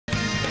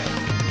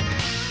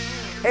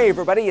Hey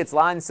everybody, it's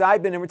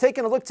Lon.TV, and we're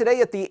taking a look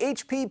today at the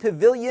HP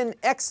Pavilion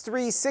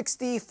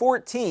x360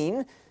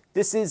 14.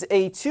 This is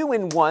a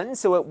 2-in-1,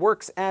 so it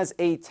works as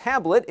a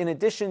tablet in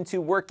addition to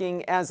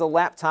working as a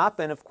laptop,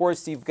 and of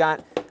course you've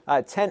got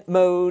tent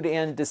mode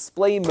and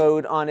display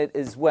mode on it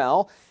as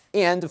well.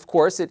 And of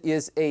course it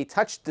is a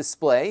touch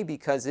display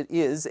because it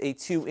is a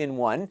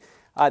 2-in-1.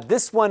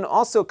 This one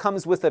also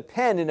comes with a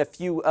pen in a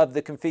few of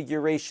the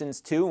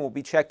configurations too, and we'll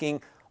be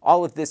checking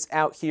all of this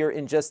out here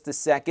in just a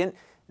second.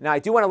 Now, I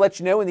do want to let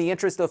you know, in the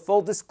interest of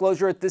full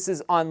disclosure, this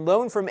is on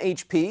loan from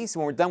HP, so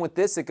when we're done with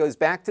this, it goes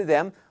back to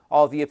them.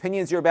 All the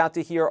opinions you're about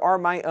to hear are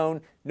my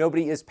own.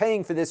 Nobody is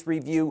paying for this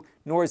review,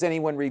 nor is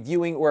anyone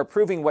reviewing or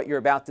approving what you're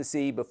about to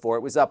see before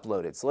it was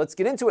uploaded. So let's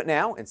get into it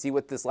now and see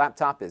what this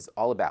laptop is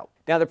all about.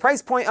 Now, the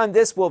price point on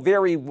this will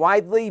vary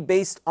widely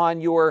based on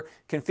your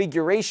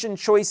configuration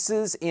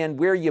choices and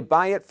where you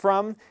buy it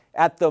from.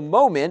 At the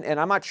moment,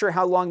 and I'm not sure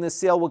how long this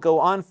sale will go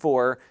on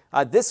for,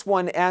 this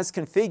one as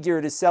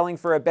configured is selling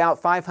for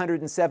about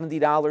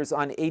 $570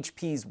 on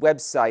HP's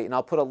website, and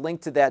I'll put a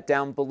link to that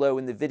down below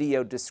in the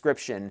video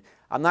description.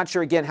 I'm not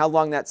sure again how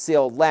long that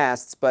sale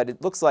lasts, but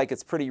it looks like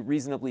it's pretty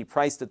reasonably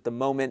priced at the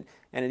moment,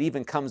 and it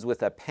even comes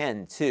with a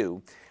pen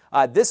too.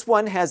 This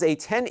one has a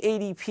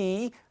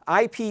 1080p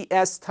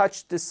IPS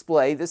touch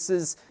display. This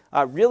is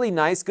really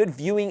nice, good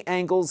viewing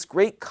angles,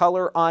 great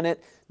color on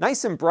it.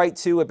 Nice and bright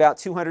too, about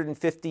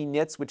 250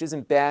 nits, which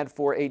isn't bad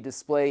for a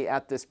display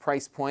at this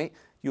price point.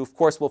 You, of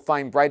course, will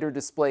find brighter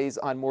displays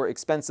on more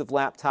expensive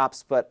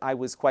laptops, but I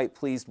was quite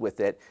pleased with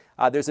it.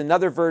 There's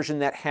another version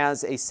that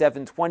has a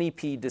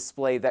 720p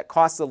display that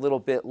costs a little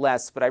bit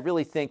less, but I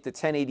really think the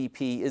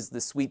 1080p is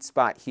the sweet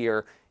spot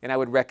here, and I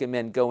would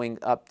recommend going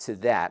up to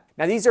that.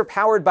 Now, these are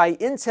powered by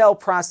Intel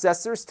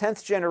processors,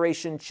 10th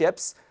generation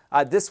chips.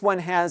 This one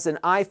has an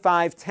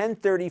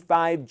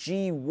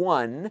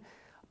i5-1035G1.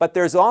 But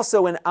there's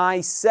also an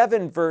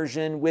i7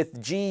 version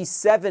with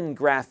G7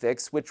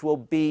 graphics, which will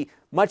be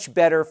much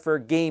better for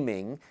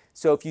gaming.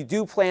 So if you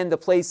do plan to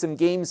play some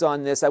games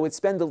on this, I would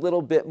spend a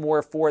little bit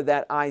more for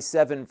that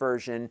i7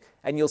 version,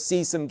 and you'll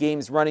see some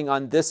games running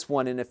on this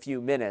one in a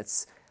few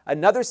minutes.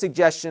 Another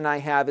suggestion I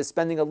have is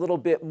spending a little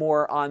bit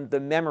more on the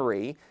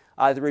memory.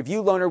 The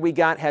review loaner we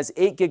got has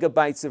 8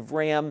 gigabytes of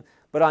RAM,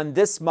 but on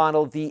this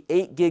model, the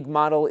 8 gig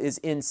model is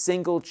in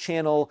single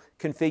channel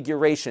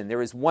configuration.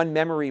 There is one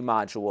memory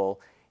module.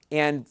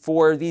 And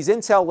for these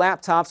Intel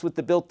laptops with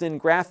the built-in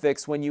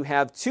graphics, when you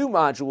have 2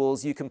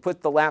 modules, you can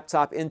put the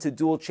laptop into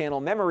dual-channel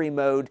memory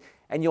mode,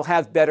 and you'll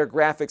have better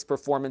graphics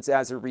performance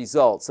as a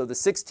result. So the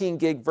 16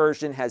 gig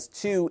version has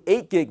 2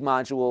 8 gig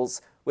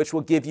modules, which will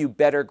give you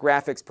better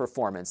graphics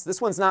performance. This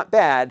one's not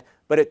bad,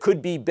 but it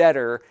could be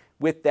better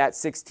with that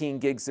 16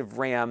 gigs of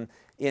RAM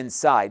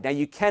inside. Now,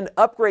 you can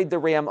upgrade the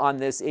RAM on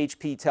this,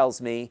 HP tells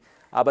me,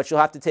 but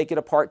you'll have to take it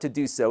apart to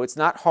do so. It's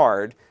not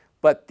hard.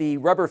 But the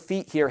rubber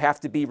feet here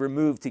have to be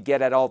removed to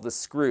get at all the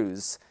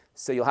screws.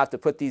 So you'll have to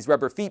put these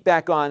rubber feet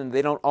back on, and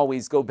they don't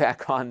always go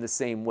back on the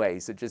same way.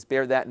 So just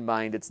bear that in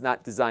mind. It's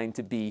not designed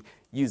to be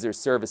user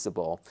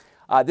serviceable.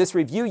 This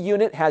review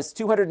unit has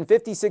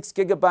 256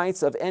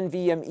 gigabytes of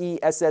NVMe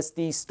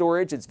SSD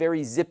storage. It's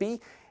very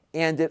zippy.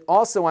 And it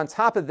also, on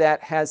top of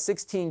that, has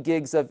 16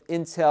 gigs of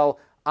Intel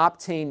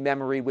Optane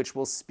memory, which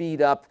will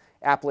speed up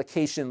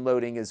application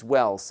loading as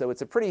well. So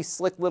it's a pretty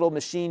slick little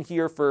machine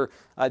here for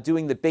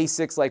doing the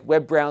basics like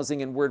web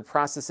browsing and word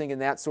processing and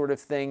that sort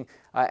of thing.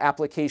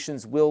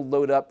 Applications will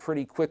load up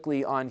pretty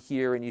quickly on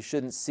here, and you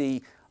shouldn't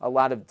see a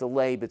lot of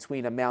delay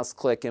between a mouse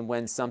click and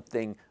when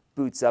something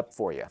boots up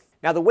for you.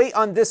 Now, the weight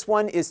on this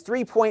one is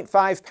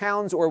 3.5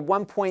 pounds or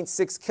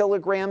 1.6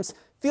 kilograms.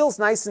 Feels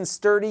nice and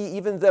sturdy,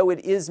 even though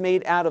it is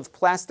made out of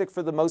plastic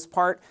for the most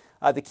part.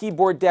 The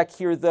keyboard deck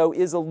here, though,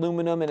 is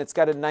aluminum, and it's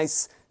got a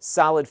nice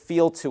solid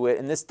feel to it,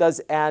 and this does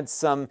add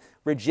some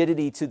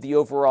rigidity to the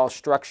overall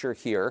structure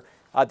here.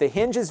 The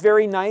hinge is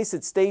very nice.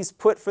 It stays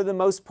put for the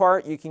most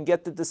part. You can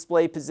get the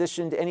display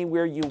positioned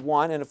anywhere you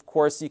want, and of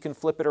course you can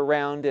flip it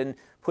around and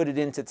put it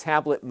into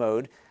tablet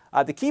mode.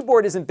 The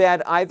keyboard isn't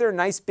bad either.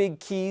 Nice big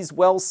keys,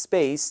 well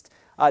spaced.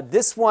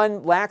 This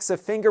one lacks a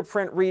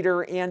fingerprint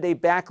reader and a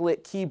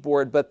backlit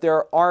keyboard, but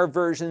there are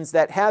versions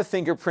that have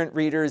fingerprint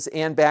readers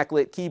and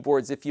backlit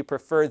keyboards if you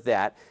prefer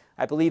that.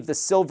 I believe the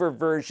silver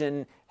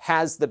version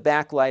has the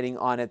backlighting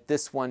on it.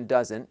 This one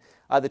doesn't.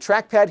 The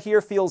trackpad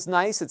here feels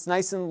nice. It's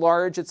nice and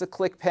large. It's a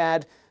click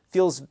pad.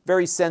 Feels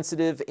very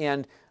sensitive,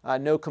 and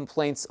no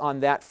complaints on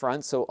that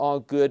front, so all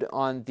good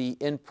on the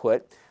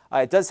input.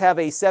 It does have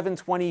a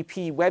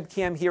 720p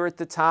webcam here at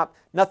the top.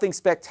 Nothing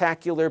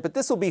spectacular, but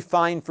this will be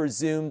fine for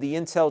Zoom. The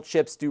Intel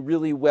chips do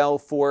really well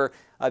for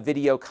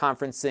video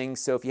conferencing,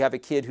 so if you have a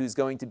kid who's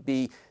going to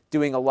be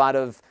doing a lot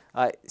of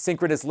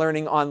synchronous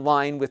learning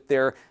online with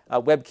their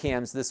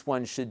webcams, this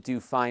one should do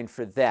fine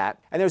for that.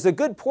 And there's a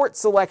good port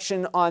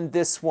selection on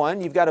this one.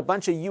 You've got a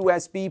bunch of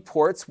USB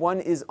ports. One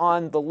is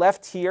on the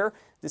left here.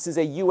 This is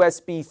a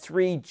USB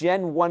 3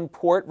 Gen 1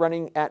 port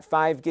running at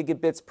 5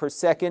 gigabits per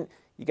second.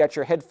 You got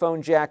your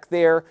headphone jack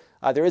there.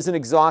 There is an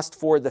exhaust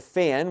for the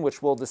fan,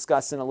 which we'll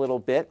discuss in a little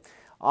bit.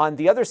 On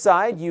the other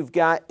side, you've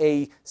got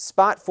a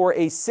spot for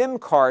a SIM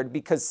card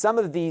because some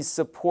of these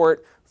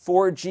support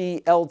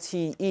 4G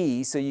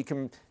LTE, so you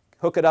can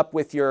hook it up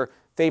with your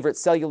favorite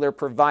cellular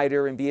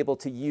provider and be able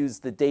to use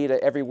the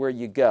data everywhere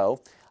you go.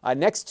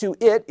 Next to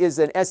it is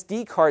an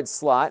SD card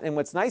slot, and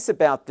what's nice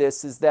about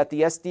this is that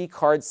the SD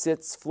card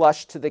sits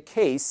flush to the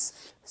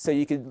case, so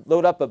you can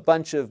load up a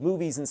bunch of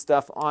movies and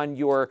stuff on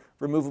your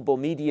removable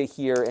media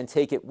here and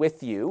take it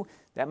with you.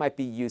 That might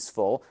be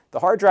useful. The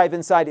hard drive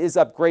inside is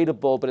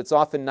upgradable, but it's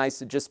often nice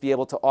to just be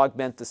able to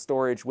augment the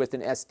storage with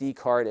an SD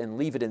card and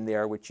leave it in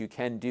there, which you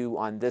can do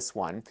on this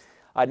one.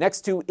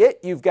 Next to it,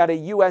 you've got a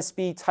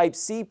USB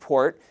Type-C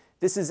port.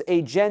 This is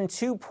a Gen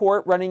 2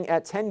 port running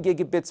at 10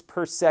 gigabits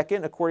per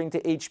second, according to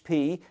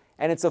HP,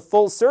 and it's a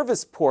full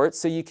service port,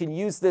 so you can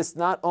use this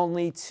not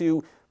only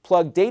to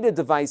plug data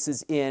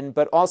devices in,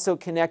 but also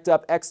connect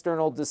up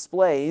external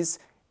displays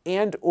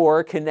and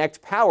or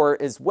connect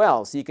power as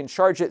well. So you can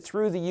charge it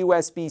through the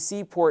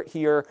USB-C port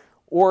here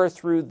or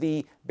through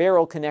the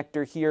barrel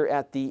connector here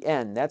at the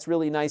end. That's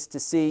really nice to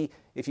see.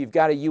 If you've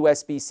got a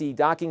USB-C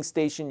docking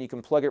station, you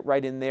can plug it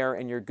right in there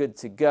and you're good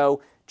to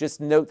go.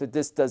 Just note that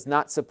this does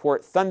not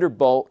support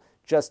Thunderbolt,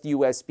 just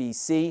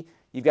USB-C.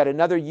 You've got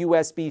another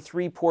USB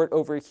 3 port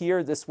over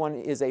here. This one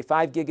is a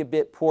 5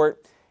 gigabit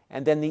port.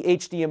 And then the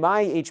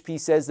HDMI, HP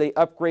says they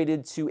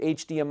upgraded to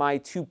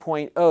HDMI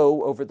 2.0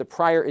 over the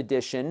prior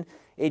edition.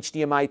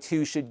 HDMI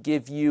 2 should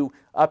give you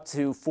up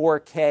to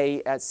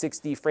 4K at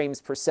 60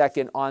 frames per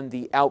second on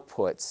the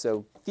output.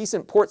 So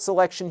decent port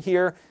selection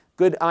here,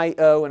 good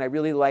I/O, and I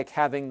really like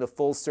having the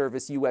full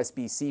service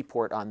USB-C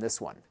port on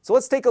this one. So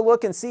let's take a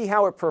look and see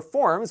how it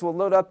performs. We'll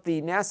load up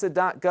the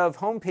nasa.gov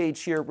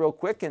homepage here real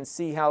quick and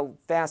see how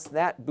fast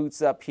that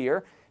boots up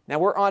here. Now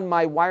we're on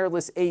my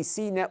wireless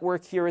AC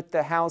network here at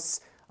the house.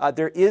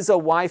 There is a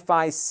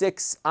Wi-Fi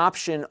 6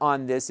 option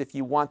on this if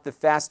you want the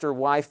faster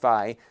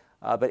Wi-Fi.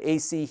 But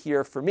AC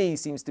here for me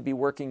seems to be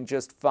working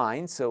just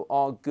fine, so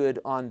all good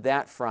on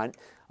that front.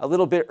 A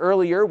little bit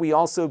earlier, we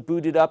also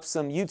booted up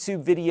some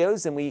YouTube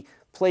videos and we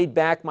played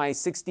back my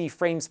 60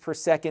 frames per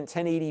second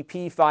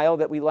 1080p file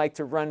that we like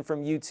to run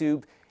from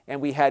YouTube, and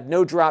we had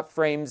no drop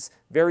frames,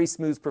 very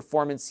smooth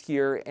performance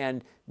here,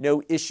 and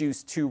no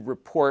issues to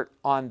report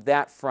on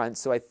that front.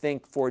 So I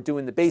think for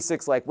doing the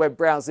basics like web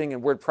browsing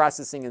and word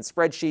processing and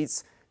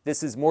spreadsheets,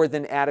 this is more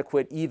than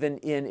adequate even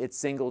in its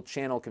single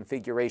channel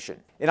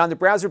configuration. And on the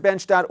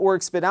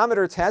browserbench.org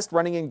speedometer test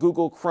running in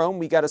Google Chrome,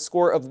 we got a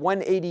score of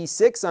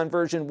 186 on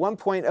version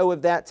 1.0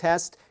 of that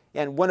test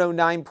and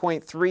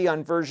 109.3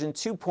 on version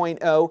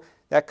 2.0.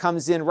 That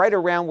comes in right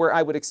around where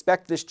I would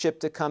expect this chip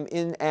to come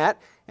in at,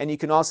 and you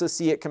can also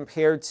see it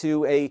compared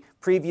to a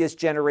previous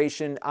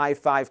generation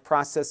i5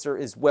 processor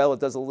as well. It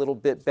does a little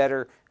bit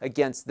better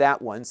against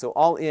that one. So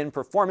all in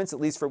performance,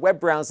 at least for web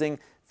browsing,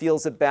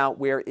 feels about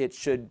where it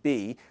should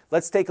be.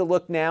 Let's take a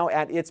look now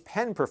at its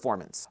pen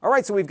performance. All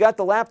right, so we've got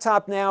the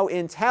laptop now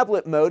in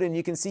tablet mode, and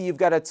you can see you've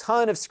got a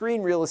ton of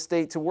screen real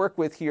estate to work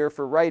with here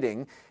for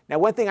writing. Now,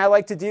 one thing I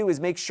like to do is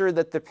make sure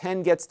that the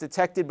pen gets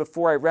detected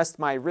before I rest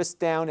my wrist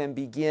down and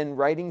begin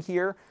writing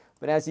here.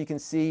 But as you can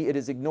see, it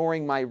is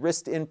ignoring my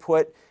wrist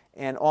input,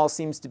 and all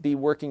seems to be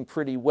working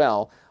pretty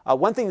well.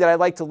 One thing that I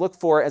like to look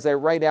for as I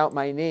write out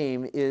my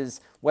name is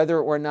whether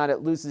or not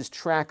it loses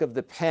track of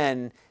the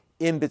pen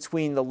in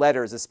between the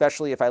letters,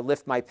 especially if I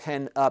lift my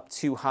pen up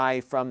too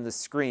high from the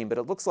screen. But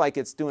it looks like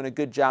it's doing a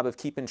good job of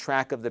keeping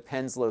track of the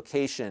pen's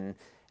location.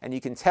 And you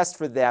can test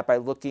for that by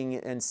looking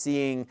and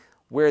seeing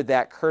where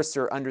that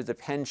cursor under the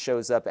pen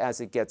shows up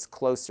as it gets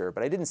closer.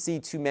 But I didn't see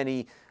too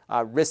many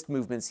wrist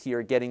movements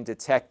here getting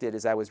detected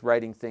as I was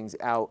writing things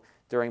out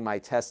during my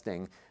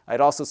testing. It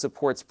also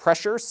supports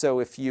pressure, so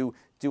if you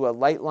do a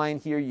light line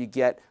here, you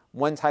get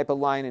one type of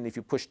line, and if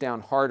you push down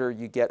harder,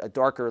 you get a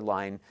darker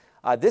line.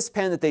 This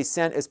pen that they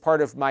sent as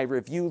part of my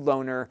review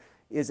loaner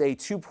is a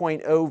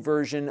 2.0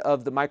 version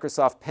of the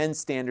Microsoft Pen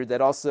Standard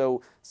that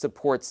also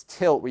supports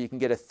tilt, where you can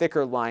get a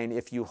thicker line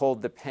if you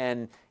hold the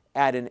pen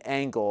at an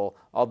angle,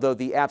 although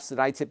the apps that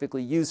I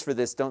typically use for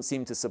this don't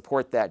seem to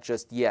support that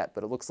just yet,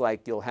 but it looks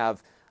like you'll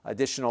have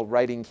additional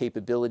writing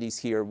capabilities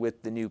here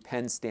with the new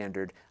pen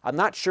standard. I'm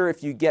not sure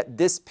if you get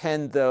this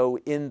pen, though,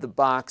 in the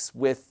box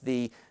with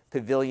the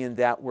Pavilion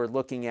that we're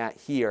looking at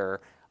here.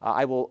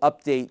 I will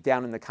update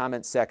down in the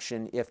comments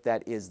section if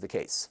that is the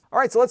case. All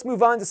right, so let's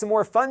move on to some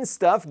more fun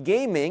stuff,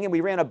 gaming, and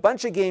we ran a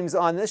bunch of games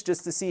on this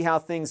just to see how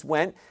things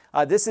went.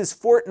 This is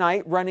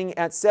Fortnite running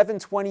at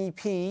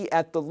 720p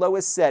at the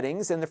lowest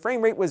settings, and the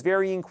frame rate was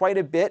varying quite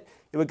a bit.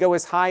 It would go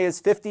as high as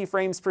 50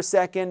 frames per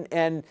second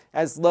and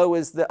as low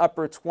as the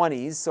upper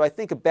 20s, so I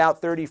think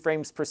about 30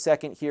 frames per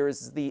second here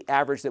is the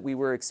average that we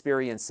were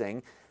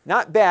experiencing.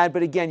 Not bad,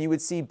 but again, you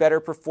would see better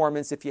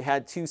performance if you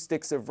had 2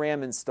 sticks of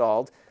RAM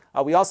installed.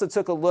 We also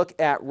took a look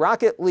at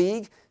Rocket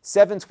League,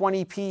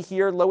 720p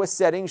here, lowest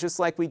settings, just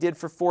like we did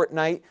for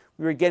Fortnite.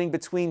 We were getting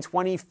between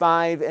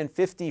 25 and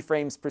 50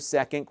 frames per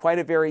second, quite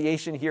a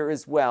variation here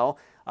as well.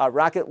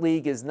 Rocket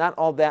League is not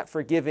all that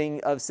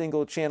forgiving of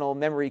single channel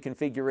memory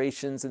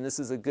configurations, and this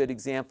is a good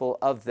example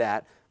of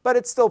that. but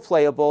it's still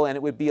playable, and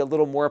it would be a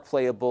little more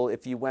playable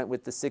if you went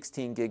with the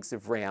 16 gigs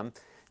of RAM.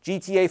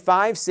 GTA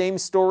 5, same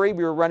story.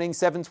 We were running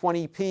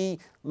 720p,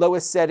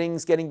 lowest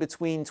settings, getting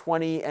between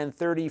 20 and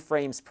 30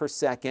 frames per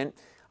second.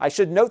 I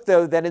should note,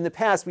 though, that in the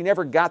past, we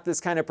never got this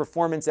kind of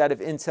performance out of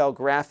Intel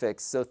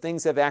graphics, so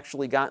things have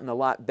actually gotten a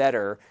lot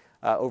better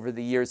over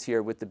the years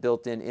here with the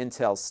built-in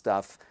Intel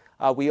stuff.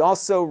 We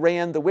also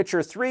ran The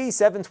Witcher 3,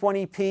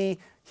 720p.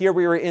 Here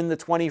we were in the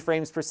 20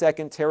 frames per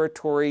second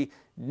territory,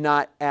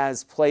 not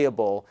as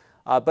playable.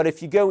 But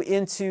if you go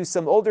into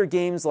some older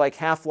games like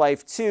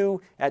Half-Life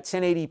 2 at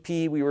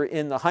 1080p, we were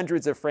in the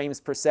hundreds of frames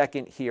per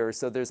second here.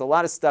 So there's a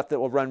lot of stuff that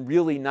will run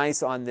really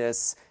nice on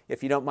this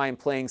if you don't mind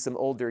playing some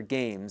older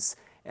games.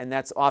 And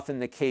that's often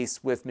the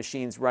case with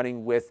machines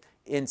running with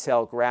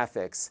Intel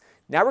graphics.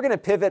 Now we're going to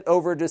pivot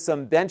over to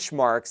some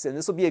benchmarks, and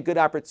this will be a good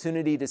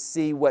opportunity to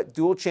see what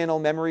dual channel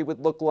memory would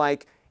look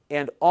like,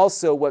 and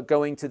also what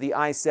going to the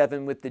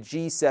i7 with the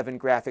G7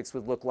 graphics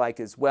would look like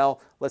as well.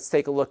 Let's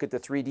take a look at the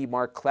 3D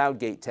Mark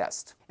Cloudgate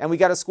test. And we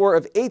got a score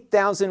of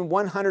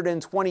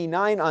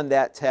 8,129 on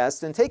that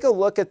test. And take a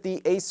look at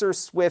the Acer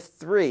Swift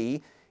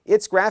 3.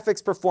 Its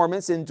graphics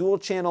performance in dual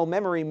channel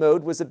memory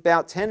mode was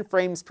about 10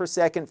 frames per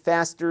second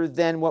faster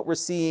than what we're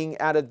seeing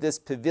out of this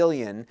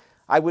Pavilion.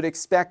 I would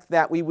expect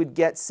that we would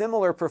get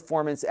similar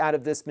performance out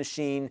of this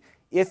machine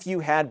if you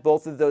had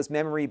both of those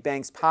memory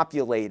banks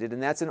populated,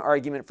 and that's an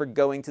argument for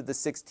going to the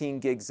 16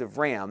 gigs of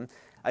RAM.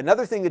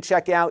 Another thing to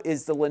check out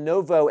is the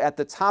Lenovo at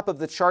the top of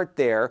the chart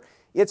there.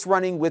 It's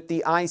running with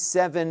the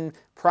i7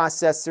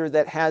 processor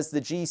that has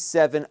the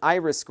G7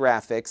 Iris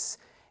graphics,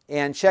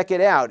 and check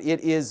it out. It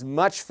is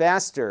much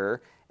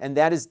faster, and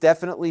that is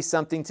definitely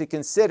something to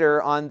consider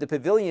on the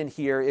Pavilion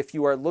here if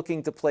you are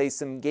looking to play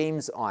some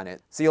games on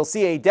it. So you'll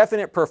see a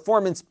definite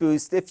performance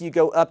boost if you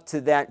go up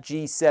to that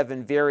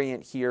G7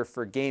 variant here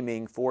for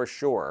gaming for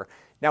sure.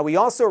 Now we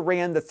also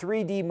ran the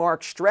 3D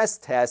Mark stress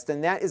test,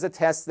 and that is a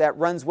test that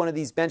runs one of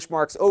these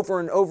benchmarks over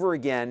and over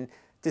again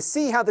to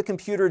see how the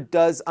computer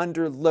does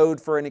under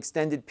load for an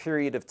extended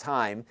period of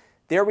time.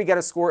 There we got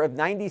a score of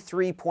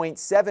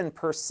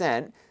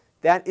 93.7%.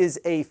 That is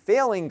a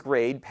failing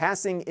grade.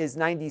 Passing is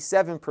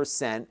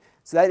 97%.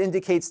 So that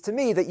indicates to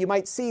me that you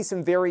might see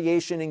some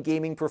variation in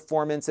gaming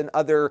performance and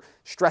other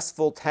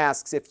stressful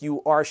tasks if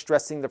you are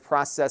stressing the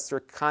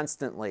processor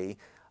constantly.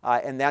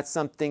 And that's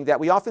something that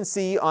we often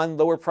see on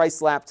lower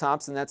priced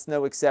laptops, and that's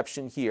no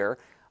exception here.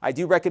 I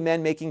do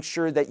recommend making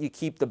sure that you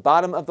keep the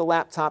bottom of the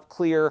laptop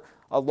clear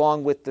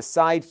along with the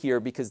side here,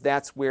 because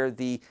that's where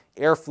the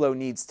airflow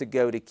needs to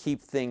go to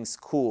keep things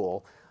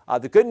cool.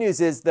 The good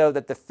news is, though,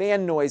 that the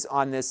fan noise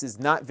on this is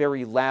not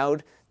very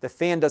loud. The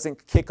fan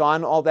doesn't kick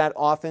on all that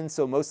often,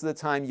 so most of the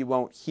time you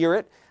won't hear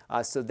it.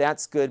 So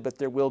that's good, but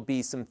there will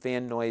be some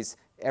fan noise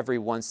every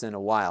once in a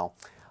while.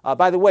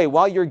 By the way,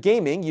 while you're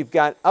gaming, you've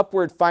got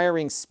upward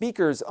firing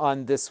speakers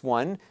on this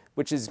one,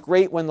 which is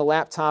great when the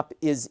laptop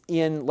is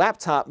in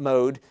laptop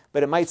mode,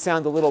 but it might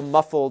sound a little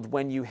muffled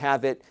when you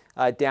have it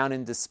down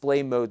in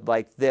display mode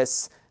like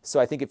this. So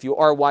I think if you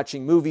are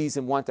watching movies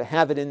and want to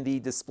have it in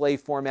the display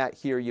format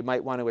here, you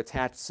might want to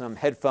attach some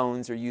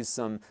headphones or use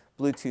some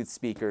Bluetooth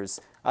speakers.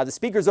 The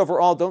speakers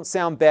overall don't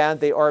sound bad.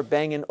 They are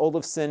Bang &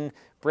 Olufsen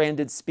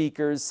branded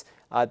speakers.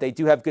 They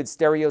do have good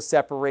stereo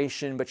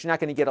separation, but you're not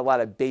going to get a lot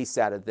of bass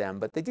out of them.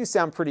 But they do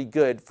sound pretty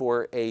good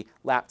for a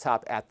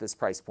laptop at this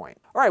price point.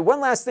 All right,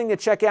 one last thing to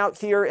check out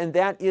here, and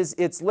that is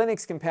its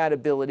Linux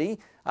compatibility.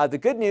 The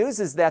good news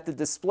is that the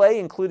display,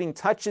 including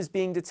touch, is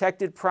being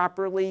detected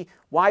properly.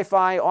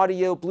 Wi-Fi,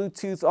 audio,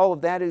 Bluetooth, all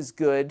of that is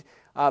good.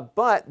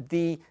 But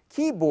the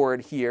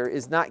keyboard here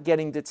is not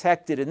getting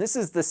detected. And this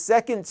is the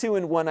second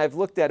 2-in-1 I've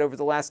looked at over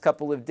the last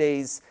couple of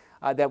days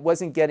that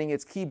wasn't getting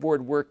its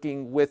keyboard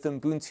working with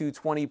Ubuntu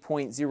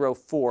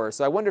 20.04.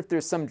 So I wonder if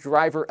there's some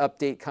driver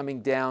update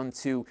coming down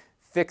to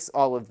fix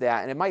all of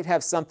that. And it might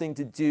have something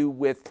to do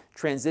with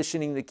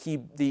transitioning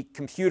the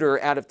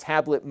computer out of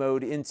tablet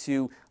mode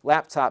into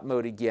laptop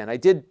mode again. I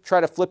did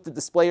try to flip the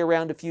display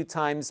around a few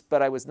times,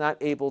 but I was not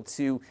able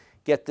to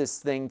get this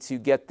thing to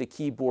get the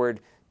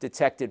keyboard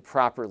detected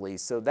properly.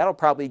 So that'll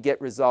probably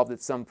get resolved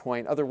at some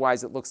point.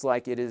 Otherwise, it looks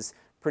like it is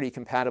pretty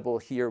compatible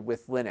here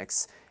with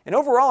Linux. And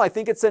overall, I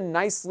think it's a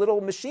nice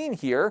little machine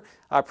here,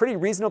 pretty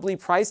reasonably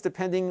priced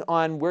depending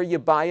on where you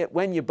buy it,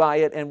 when you buy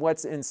it, and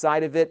what's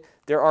inside of it.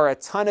 There are a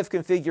ton of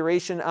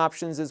configuration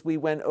options as we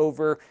went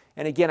over.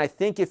 And again, I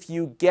think if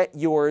you get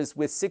yours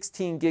with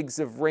 16 gigs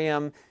of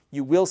RAM,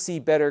 you will see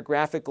better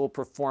graphical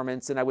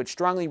performance. And I would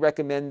strongly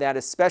recommend that,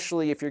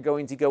 especially if you're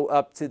going to go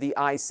up to the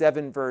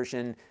i7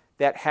 version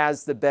that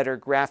has the better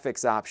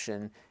graphics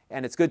option.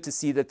 And it's good to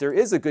see that there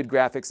is a good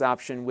graphics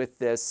option with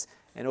this.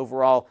 And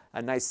overall,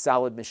 a nice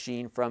solid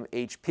machine from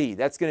HP.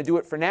 That's going to do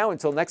it for now.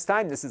 Until next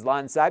time, this is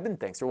Lon.TV.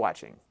 Thanks for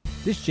watching.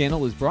 This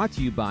channel is brought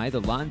to you by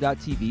the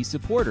Lon.TV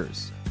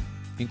supporters,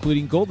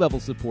 including gold level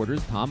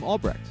supporters Tom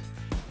Albrecht,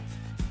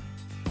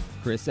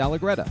 Chris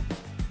Allegretta,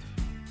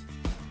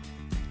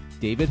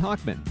 David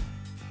Hockman,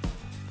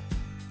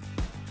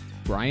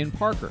 Brian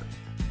Parker,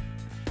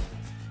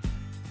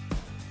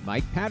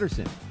 Mike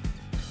Patterson,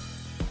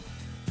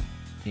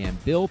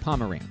 and Bill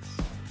Pomerantz.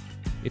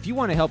 If you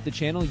want to help the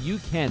channel, you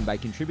can by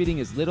contributing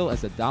as little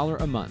as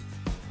 $1 a month.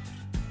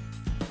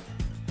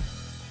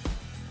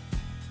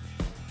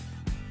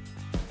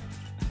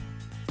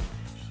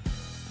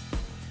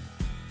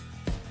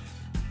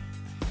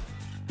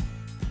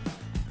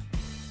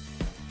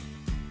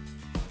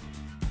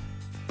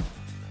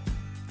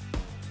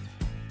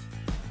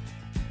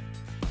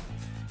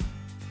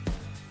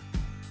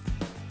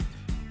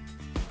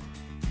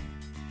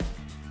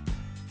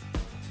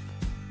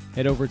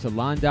 Head over to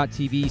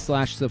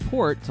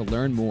Lon.TV/support to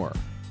learn more.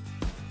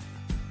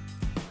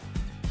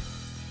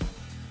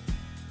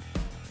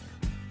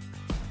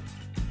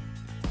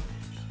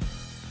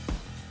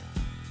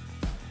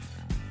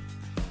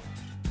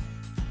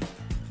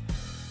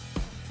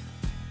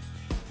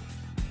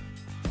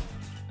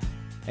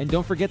 And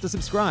don't forget to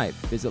subscribe.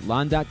 Visit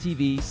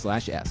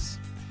Lon.TV/s.